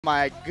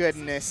My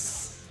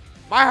goodness.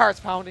 My heart's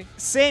pounding.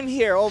 Same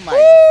here. Oh my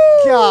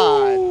Woo!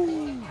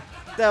 God.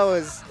 That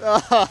was.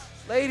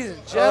 Ladies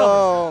and gentlemen.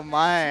 Oh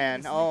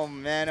man. Oh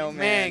man. Oh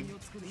man.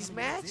 These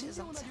matches,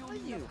 I'm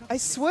telling you. I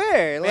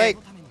swear, Man. like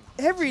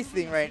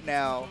everything right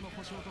now.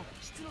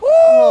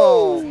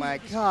 Oh my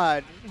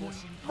God.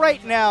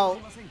 Right now,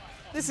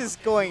 this is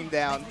going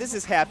down. This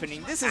is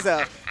happening. This is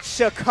a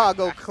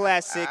Chicago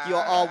classic. You'll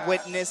all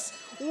witness.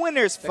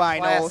 Winners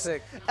finals.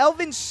 Classic.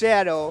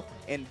 Elvenshadow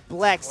and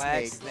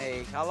blackSNAKE.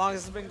 blackSNAKE. How long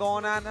has this been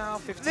going on now?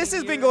 15 This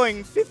has years? been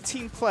going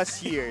 15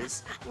 plus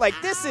years. Like,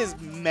 this is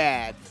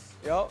mad.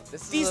 Yo,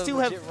 this is These a two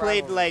have legit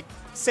played rivalry. like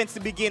since the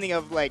beginning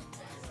of like,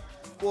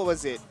 what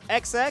was it?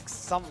 XX?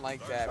 Something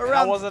like that. Man, I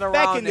Around wasn't around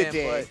back in the then,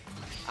 day.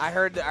 but I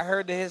heard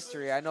the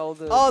history. I know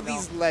the All you know,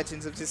 these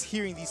legends of just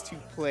hearing these two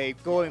play,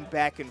 going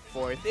back and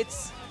forth.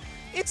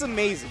 It's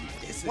amazing.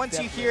 This is Once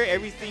you definitely hear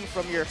everything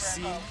from your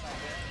scene,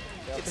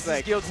 it's this like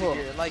is Guilty whoa.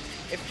 Gear. Like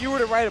if you were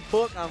to write a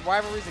book on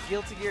rivalries of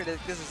Guilty Gear, this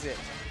is it.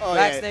 Oh,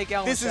 blackSNAKE,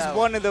 yeah. This is Elvenshadow.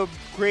 one of the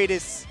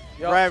greatest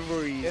Yup.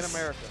 rivalries In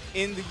America.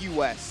 in the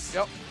U.S.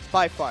 Yep,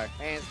 By far.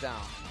 hands down.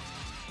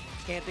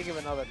 Can't think of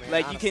another, man.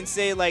 Like, you honestly. can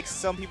say, like,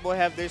 some people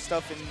have their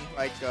stuff in,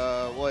 like,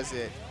 what was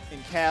it? In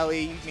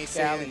Cali, you may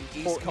say Cali, in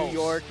East Port Coast. New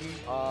York,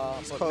 East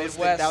but Coast,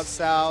 Midwest. down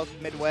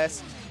south,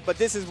 Midwest. But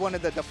this is one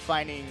of the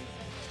defining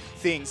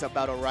things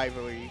about a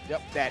rivalry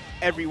that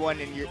everyone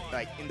in your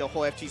in the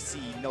whole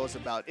FGC knows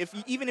about.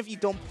 Even if you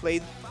don't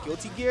play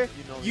Guilty Gear,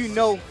 you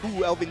know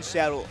who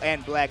Elvenshadow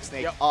and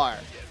blackSNAKE are.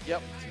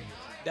 Yep,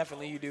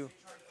 definitely you do.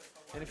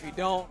 And if you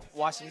don't,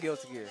 watch some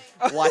Guilty Gear.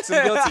 Watch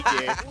some Guilty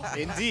Gear.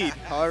 Indeed.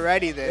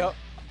 Alrighty then. Yep.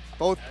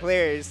 Both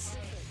players.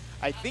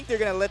 I think they're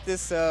going to let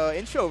this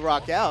intro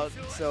rock out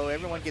so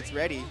everyone gets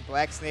ready.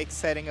 blackSNAKE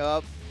setting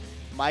up.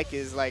 Mike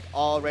is like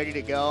all ready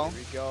to go. Here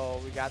we go.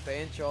 We got the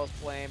intros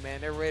playing,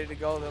 man. They're ready to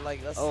go. They're like,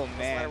 let's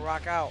let it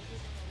rock out.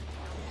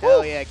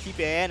 Hell yeah, keep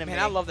it anime. Man,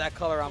 I love that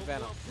color on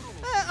Venom.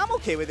 I'm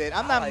okay with it.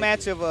 I'm not like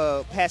much of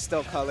a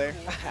pastel color.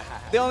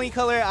 The only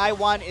color I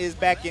want is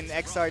back in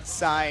XRD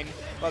sign,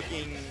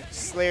 fucking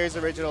Slayer's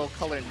original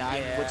color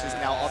 9, which is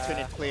now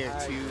alternate player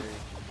 2.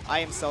 I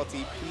am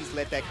salty. Please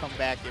let that come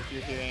back if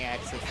you're hearing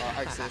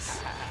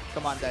Arxis.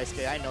 Come on,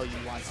 Daisuke. I know you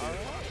want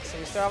to. So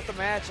we start off the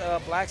match.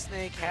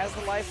 blackSNAKE has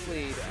the life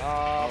lead.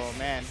 Oh,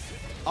 man.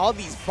 All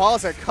these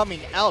balls are coming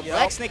out.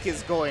 blackSNAKE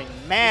is going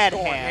mad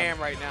He's going ham.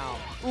 ham right now.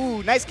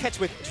 Ooh, nice catch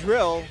with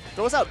drill.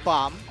 Throws out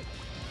bomb.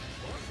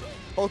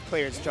 Both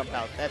players jump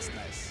out. That's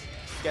nice.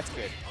 That's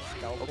good.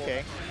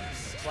 Okay.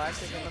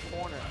 blackSNAKE in the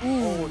corner.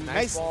 Ooh, Oh,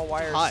 nice ball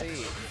wire touch.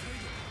 C.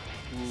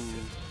 Ooh.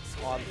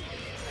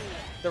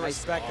 The Nice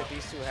respect ball. that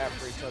these two have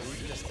for each other, you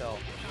can just tell.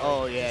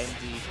 Oh, yeah,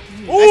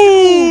 indeed.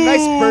 Ooh,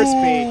 nice burst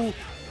bait.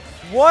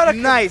 What a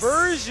Nice.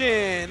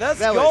 conversion. Let's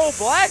That go, was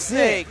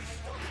blackSNAKE.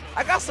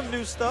 I got some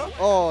new stuff.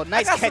 Oh,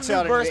 nice got some catch new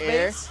out in burst the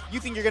air. baits. You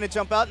think you're going to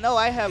jump out? No,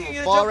 I have You a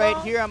gonna ball jump right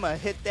out? here. I'm going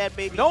to hit that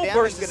baby No down.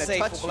 burst I'm is going to safe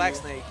touch for you.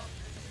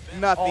 blackSNAKE.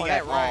 Nothing Oh, at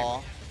that rhymed.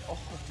 all. Oh.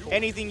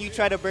 Anything you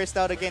try to burst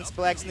out against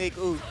blackSNAKE,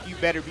 ooh, you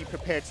better be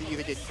prepared to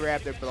either get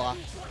grabbed or blocked.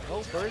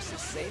 No burst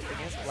is safe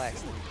against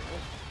blackSNAKE.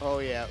 Oh,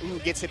 yeah. Ooh,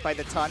 gets hit by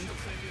the ton.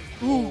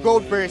 Ooh,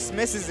 gold burst.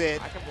 Misses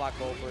it. I can block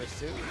gold burst,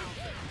 too.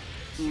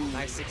 Ooh.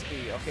 Nice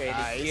 6B. Okay,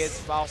 Nice. he gets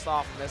Faust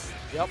off of this.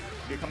 Yep.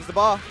 Here comes the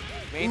ball.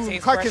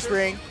 Maintains Ooh, carcass pressure.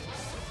 ring.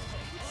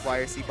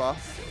 Wire C ball.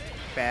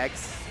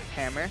 Bags.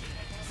 Hammer.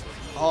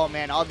 Oh,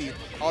 man. All these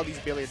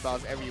billiard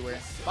balls everywhere.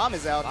 Bomb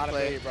is out. A lot of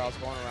Play. billiard balls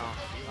going around.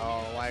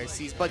 Oh, wire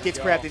C's, but gets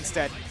go. grabbed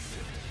instead.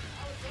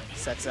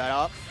 Sets that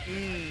up.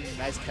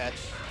 Nice catch.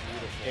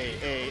 Hey,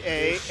 hey,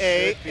 hey,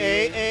 hey,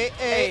 hey, hey,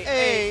 hey,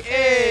 hey,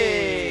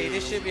 hey.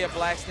 This should be a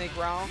blackSNAKE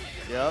round.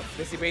 Yep.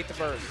 Does he bait the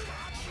burst?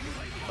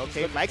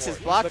 Okay, looking Mike's for is it.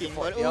 He's blocking, looking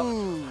but for it. Yep.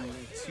 ooh,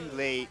 too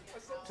late.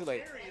 Too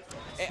late.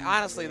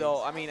 Honestly,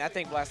 though, I mean, I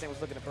think blackSNAKE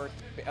was looking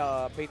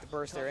to bait the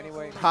burst there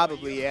anyway.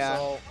 Probably, yeah.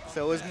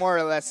 So it was more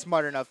or less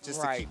smart enough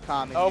just to Right. keep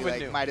calm and Elvin be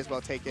like, knew. might as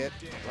well take it.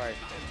 Right.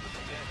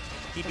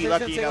 He'd He's be going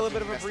lucky to take a enough little bit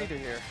to of a mess up. breather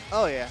here.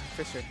 Oh, yeah,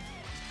 for sure.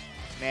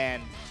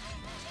 Man,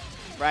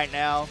 right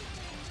now,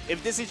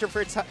 if this is your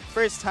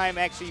first time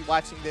actually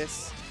watching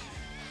this,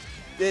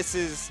 this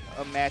is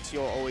a match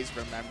you'll always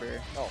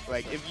remember. Oh,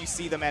 like, sure. if you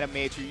see them at a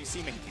major, you see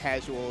them in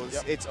casuals,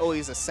 it's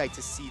always a sight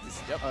to see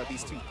this,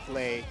 these two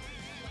play.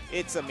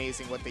 It's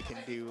amazing what they can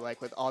do,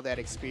 like, with all that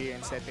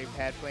experience that they've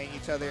had playing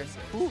each other.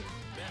 Ooh.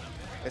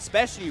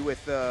 Especially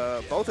with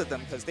both of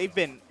them, because they've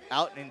been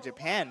out in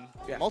Japan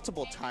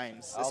multiple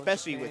times,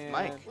 especially with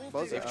Mike.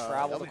 They've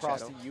traveled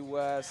across the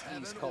U.S.,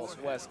 East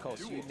Coast, West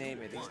Coast, you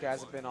name it. These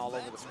guys have been all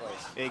over the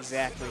place.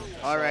 Exactly.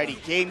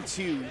 Alrighty, game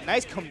 2.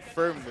 Nice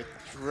confirm with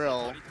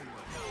drill.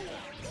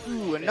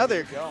 Ooh,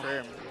 another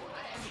confirm.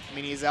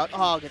 Mini's out.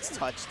 Oh, gets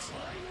touched.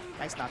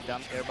 Nice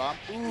knockdown. Air bomb.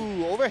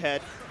 Ooh,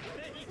 overhead.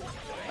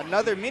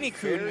 Another mini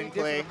Kun in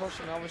play. Push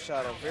from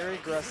Elvenshadow. Very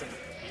aggressive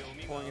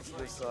going into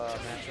this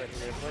match right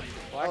here. But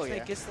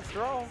blackSNAKE gets the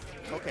throw.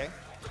 Okay.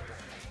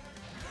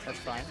 That's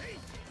fine.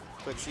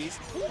 Footsies.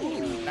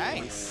 Ooh,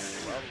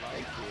 nice.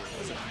 That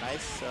was a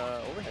nice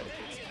overhead.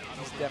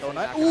 He's definitely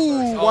not Ooh,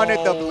 gonna wanted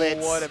the burst.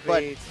 blitz, What a but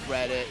bait.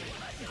 read it.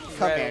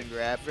 Command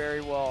grab.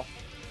 Very well.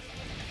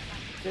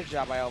 Good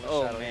job by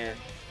Elvenshadow. Oh man,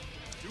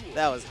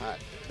 that was hot.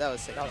 That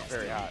was sick. That was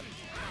very hot.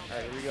 All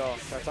right, here we go.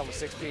 Starts off with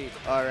 6P.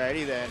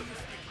 Alrighty then.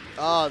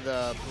 Oh,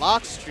 the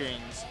block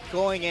strings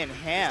going in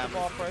ham.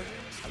 Ball pressure.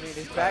 I mean,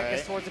 his back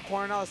is towards the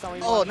corner now. That's not what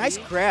you Oh, want nice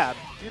to be. grab.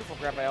 Beautiful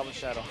grab by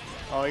Elvenshadow.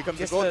 Oh, here comes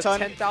the Gets gold the ton.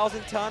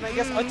 10,000 ton, I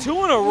guess. A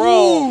 2 in a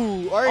row.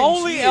 Ooh, RNG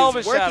Only is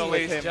Elvenshadow, working with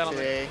ladies him and gentlemen.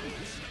 today.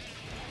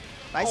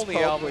 Nice Only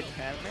poke Elvin. with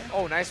hammer.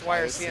 Oh, nice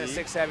wire Nice C and a C.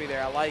 6 heavy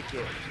there. I like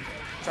it.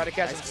 Try to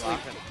catch Nice him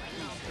block. sleeping.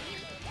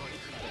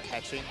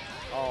 Catching.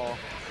 Oh,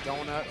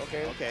 donut.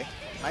 Okay. Okay.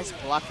 Nice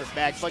block for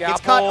back, but Scalpel,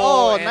 gets caught.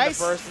 Oh, and nice.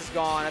 the burst is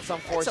gone. That's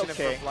unfortunate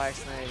okay. for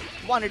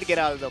blackSNAKE. Wanted to get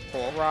out of the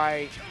pole.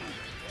 Right.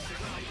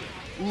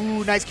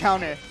 Ooh, nice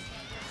counter.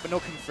 But no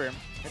confirm.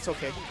 It's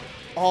okay.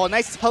 Oh,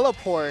 nice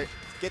teleport.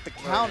 Get the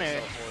counter.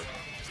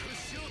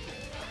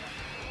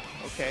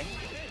 Okay.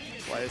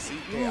 Why is he?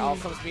 Okay, out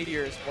comes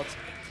Meteors. What's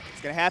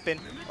Gonna happen.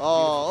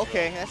 Oh,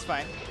 okay. That's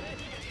fine.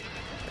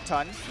 A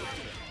ton.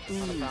 Ooh,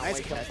 nice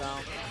weight comes catch.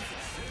 down.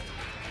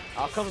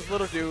 Out comes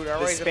little dude. All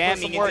The right, he's gonna put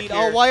spamming some work indeed.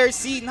 here. Oh, wire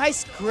C.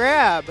 Nice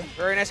grab.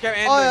 Very nice grab.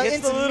 And Oh, hits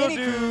the into little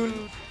mini-kun.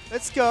 dude.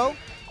 Let's go.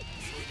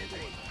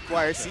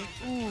 Wire C.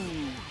 Ooh.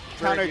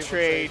 Counter beautiful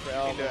trade trade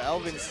for into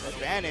Elvin's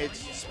advantage.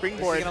 Is he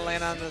Springboard. gonna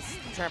land on this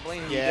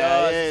trampoline? He Yeah,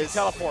 does. it He is.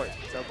 teleport.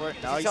 Teleport.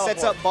 No, He he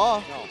sets teleport. up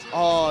ball. No.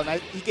 Oh,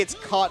 nice. He gets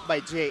caught by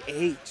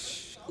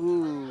JH.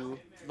 Ooh.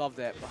 Love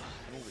that.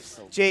 Move is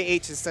so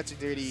JH is such a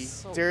dirty,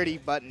 So dirty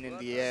button in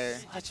the air.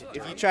 Such a If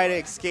you dirty try to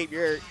escape,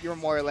 you're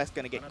more or less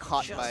gonna get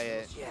caught by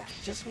it. Yeah,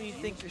 just when you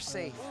think you're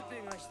safe,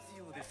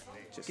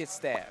 just get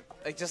stabbed.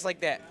 Like just like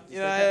that. You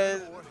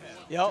know?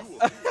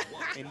 Yep.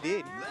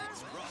 Indeed.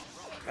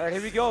 All right,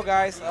 here we go,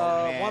 guys.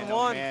 Man, 1-1.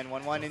 oh man,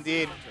 1-1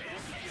 indeed.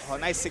 Oh,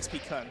 nice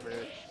 6P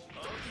convert.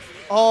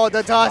 Oh,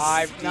 the dust.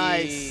 5D.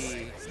 Nice.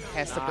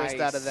 Has to burst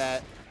out of Nice.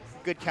 that.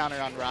 Good counter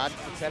on Rod.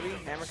 It's heavy.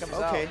 Hammer comes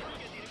Okay. out.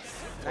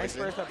 Nice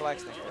burst by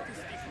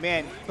blackSNAKE.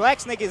 Man,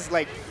 blackSNAKE is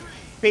like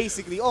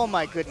basically, oh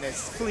my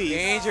goodness, please.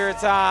 Danger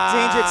time.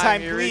 Danger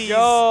time, Here please. we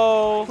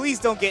go. Please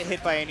don't get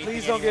hit by anything.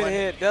 Please don't get anyone.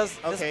 hit. Does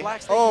Okay.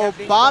 blackSNAKE Oh, have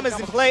danger bomb time is in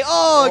coming? play.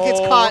 Oh, it gets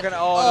caught. We're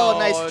gonna, Oh, no.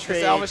 nice Does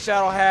trade.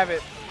 Elvenshadow have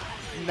it?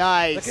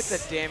 Nice. Look at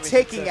the damage.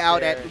 Taking he took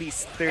out there. at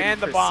least 30%.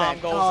 And the bomb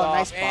goes oh, off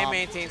nice and bomb.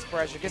 maintains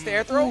pressure. Gets the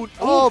air throw.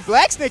 Oh,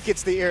 blackSNAKE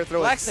gets the air throw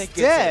blackSNAKE gets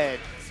instead.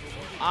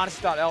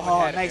 Honestly, thought Elvin Oh,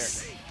 had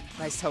nice.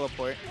 Nice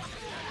teleport.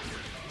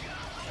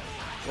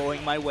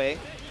 Going my way. it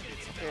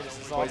there. This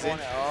is all Poison.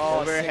 going. Oh,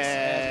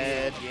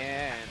 Overhead. 6 heavy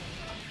again.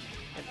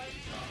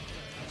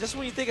 Just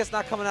when you think it's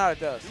not coming out, it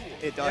does.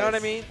 It does. You know what I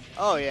mean?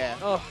 Oh, yeah.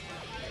 Oh.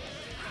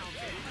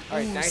 All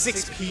right, Ooh, nice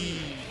 6P.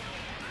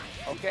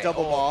 Okay.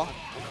 Double ball.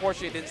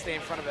 Unfortunately, it didn't stay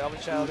in front of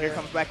Elvenshadow Ooh, there. here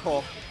comes Black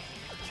Hole.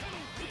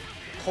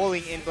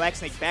 Pulling in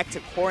blackSNAKE back to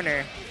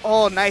corner.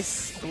 Oh, nice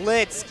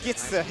splits.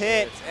 Gets the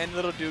hit. And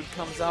little dude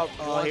comes out.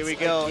 Oh, here we once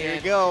go, again, here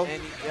we go.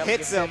 And Hits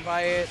gets hit him.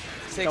 by it.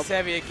 6 Nope.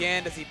 heavy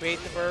again. Does he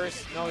bait the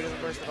burst? No, he doesn't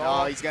burst at No,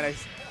 all. he's gonna.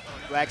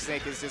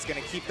 blackSNAKE is just gonna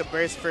keep the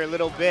burst for a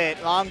little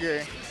bit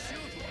longer.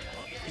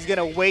 He's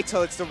gonna wait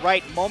till it's the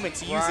right moment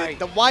to use Right. it.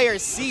 The wire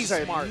C's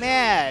are Smart.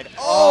 mad.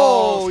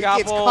 Oh, Oh, he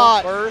gets scalpel,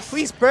 caught. burst.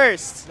 Please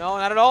burst. No,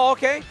 not at all.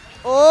 Okay.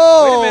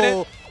 Oh. Wait a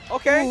minute.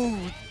 Okay. Ooh.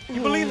 He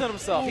believes in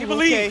himself. He Ooh,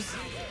 believes.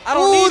 okay. I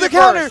don't Ooh, need the the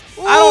counter. burst.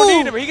 I don't Ooh.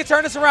 need him. He can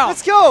turn this around.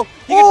 Let's go.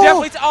 He can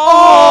definitely.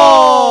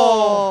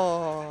 Oh.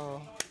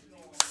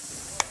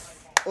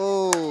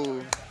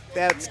 Oh,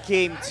 that's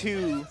game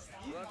 2.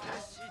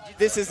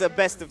 This is a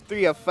best of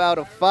 3 out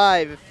of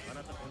 5.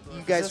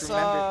 You guys this,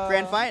 remember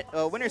grand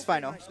final, winners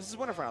final. This is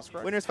winter finals,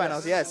 correct? Winners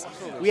finals, yes.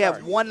 Absolutely. We have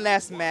Sorry. one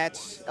last match.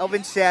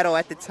 Elvenshadow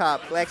at the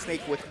top.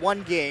 blackSNAKE with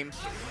 1 game.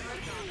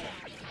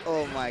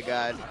 Oh my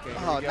God. Okay,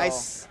 here Oh, we go.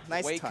 nice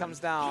Weight ton. comes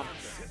down.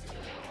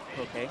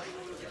 Okay.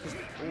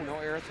 Ooh, no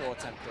air throw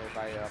attempt there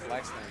by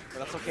blackSNAKE. But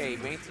that's okay.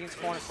 Maintains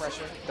corner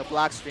pressure. The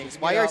block strings.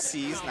 Get out.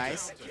 YRC's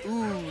nice.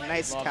 Ooh,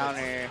 nice Love it.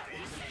 counter.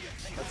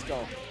 Let's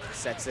go.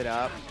 Sets it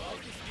up.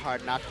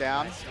 Hard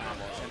knockdown. Nice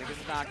combo. He's gonna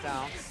get the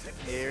knockdown.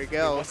 Here we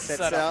go. What's the Sets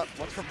it setup? up.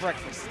 What's for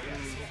breakfast?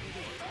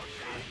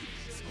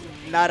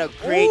 Not a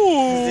great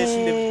Ooh.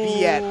 position to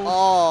be at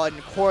all in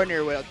the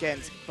corner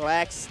against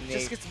blackSNAKE.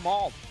 Just gets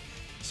mauled.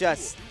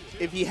 Just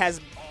if he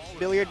has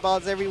billiard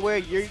balls everywhere,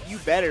 you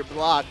better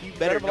block. You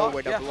better know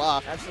where to yeah,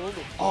 block.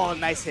 Absolutely. Oh,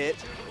 nice hit.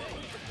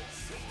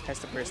 Has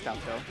to burst out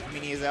though.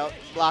 Mini is out.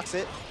 Blocks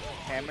it.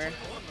 Hammer.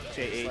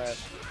 JH. Slash.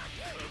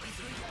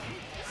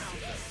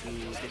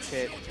 Ooh, gets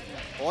hit.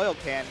 Oil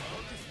can.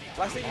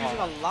 blackSNAKE using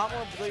a lot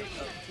more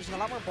using a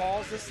lot more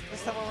balls this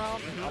time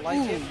around. I like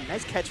Ooh, it.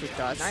 nice catch with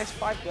dust. Nice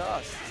 5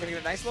 dust. He's gonna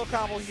get a nice little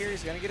combo here.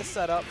 He's gonna get a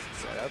setup.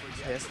 Setup.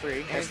 S3.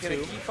 And he's gonna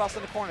S2. keep Faust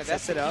in the corner.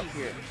 That's Sets the it key up.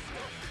 here.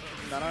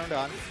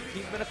 Done.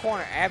 Keep him in the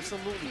corner.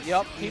 Absolutely.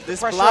 Yep. Keep This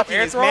the pressure blocking up.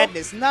 Air is throw.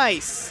 madness.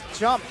 Nice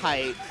jump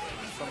height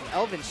from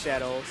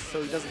Elvenshadow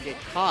so he doesn't get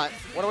caught.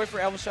 What a way for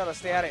Elvenshadow to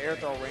stay out of air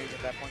throw range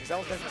at that point, because that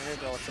was definitely an air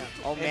throw attempt.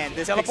 Oh man, And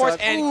this teleports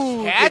picks up. and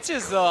Ooh, catches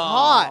gets them.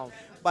 caught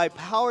by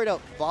powered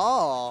up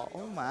ball.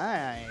 Oh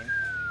my.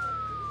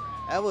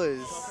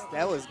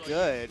 That was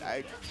good.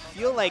 I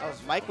feel like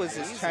Mike was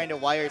just trying to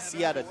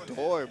YRC out a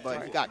door,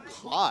 but he got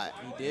caught.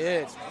 He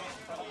did.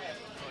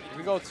 Here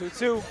we go,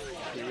 2-2.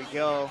 Here we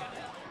go.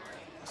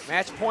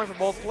 Match point for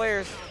both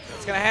players.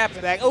 It's gonna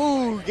happen. Back.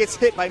 Ooh, gets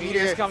hit by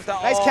Meteor. Comes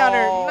down. Nice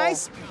counter.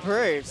 Nice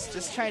burst.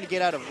 Just trying to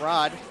get out of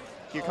Rod.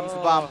 Here comes the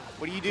bomb.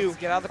 What do you do?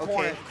 Get out of the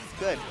corner. Okay,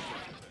 good.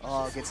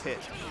 Oh, gets hit.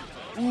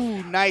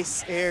 Ooh,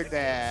 nice air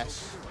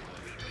dash.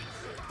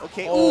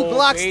 Okay. Ooh,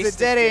 blocks the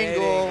dead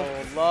angle.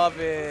 Love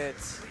it.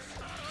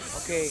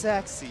 Okay.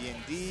 Sexy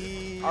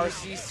indeed.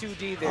 RC's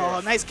 2D there.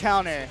 Oh, nice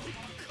counter.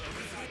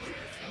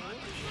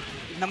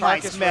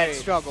 Nice mad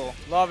struggle.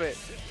 Love it.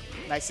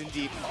 Nice and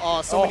deep.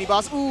 Oh, so many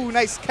balls. Ooh,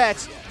 nice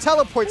catch.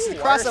 Teleports to the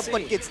cross-up,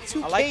 but gets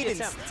 2K'd like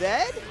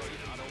instead.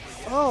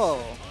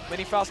 Oh.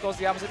 Mini Faust goes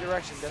the opposite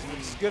direction.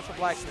 That's good for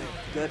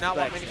blackSNAKE. Good. Not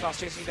want Mini Faust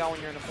chasing you down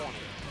when you're in the corner.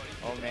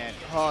 Oh, man.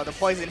 Oh, the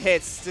poison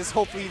hits. Just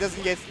hopefully he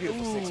doesn't get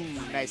beautiful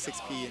 6P. Nice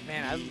 6P.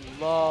 Man, I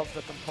love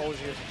the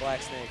composure for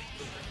blackSNAKE.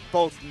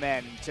 Both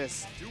men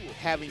just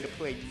having to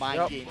play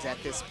mind games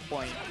at this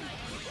point.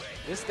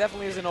 This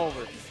definitely isn't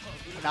over.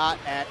 Not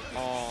at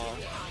all.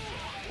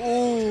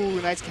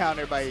 Ooh, nice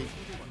counter by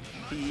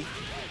B.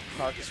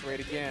 Carcass raid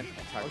again.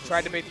 Oh,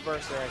 tried to bait the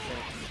burst there, I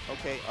think.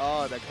 Okay.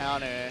 Oh, the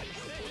counter.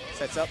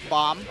 Sets up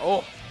bomb.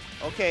 Oh.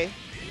 Okay.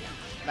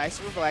 Nice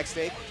for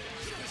blackSNAKE.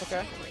 It's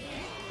okay.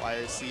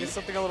 YRC. Get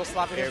something a little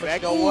sloppy here, but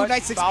back. you know Ooh, what?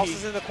 nice 6P. Faust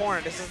is in the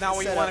corner. This is not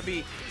where you want to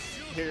be.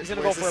 Here, he's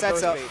going to go for a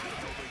burst bait.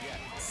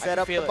 Set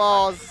up the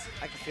balls.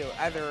 I can feel it.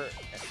 Either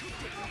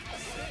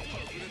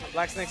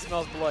blackSNAKE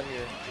smells blood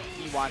here.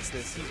 He wants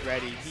this. He's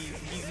ready.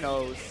 He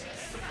knows.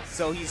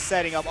 So he's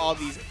setting up all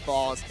these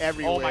balls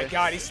everywhere. Oh my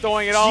God, he's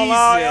throwing it all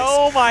out.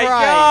 Oh my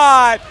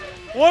God.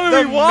 What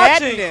are we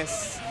watching?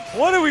 Madness.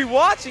 What are we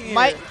watching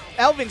here?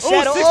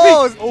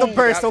 Elvenshadow. Oh, the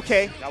burst.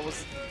 Okay. That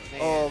was.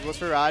 Man. Oh, goes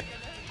for Rod.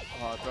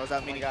 Oh, throws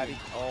out Mini.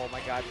 Oh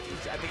my God.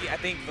 I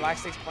think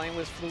blackSNAKE's playing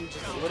with flew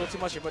just a little too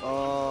much here, but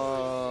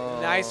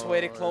nice way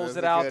to close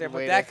it out there.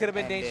 But that could have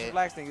been dangerous for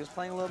blackSNAKE. He was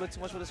playing a little bit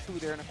too much with his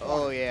food there in the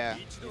corner. Oh yeah.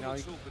 You know,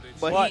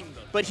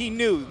 but he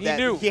knew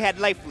that he had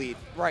life lead.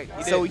 Right.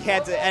 So he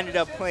had to ended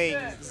up playing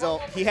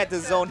zone. He had to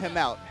zone him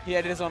out. He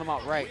had to zone him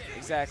out. Right.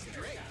 Exactly.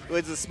 It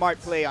was a smart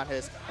play on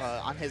his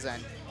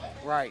end.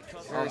 Right.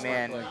 Oh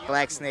man,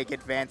 blackSNAKE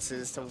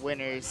advances to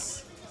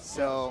winners.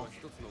 So,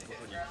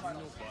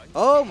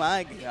 oh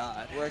my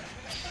God.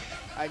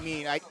 I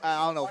mean, I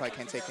don't know if I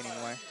can take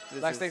anymore.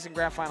 blackSNAKE's in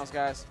grand finals,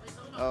 guys.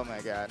 Oh my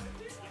God.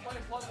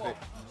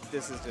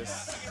 This is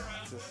just.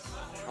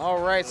 All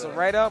right, so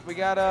right up we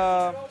got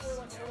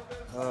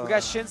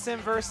Shinsen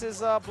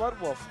versus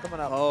Bloodwolf coming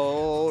up.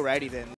 Alrighty then.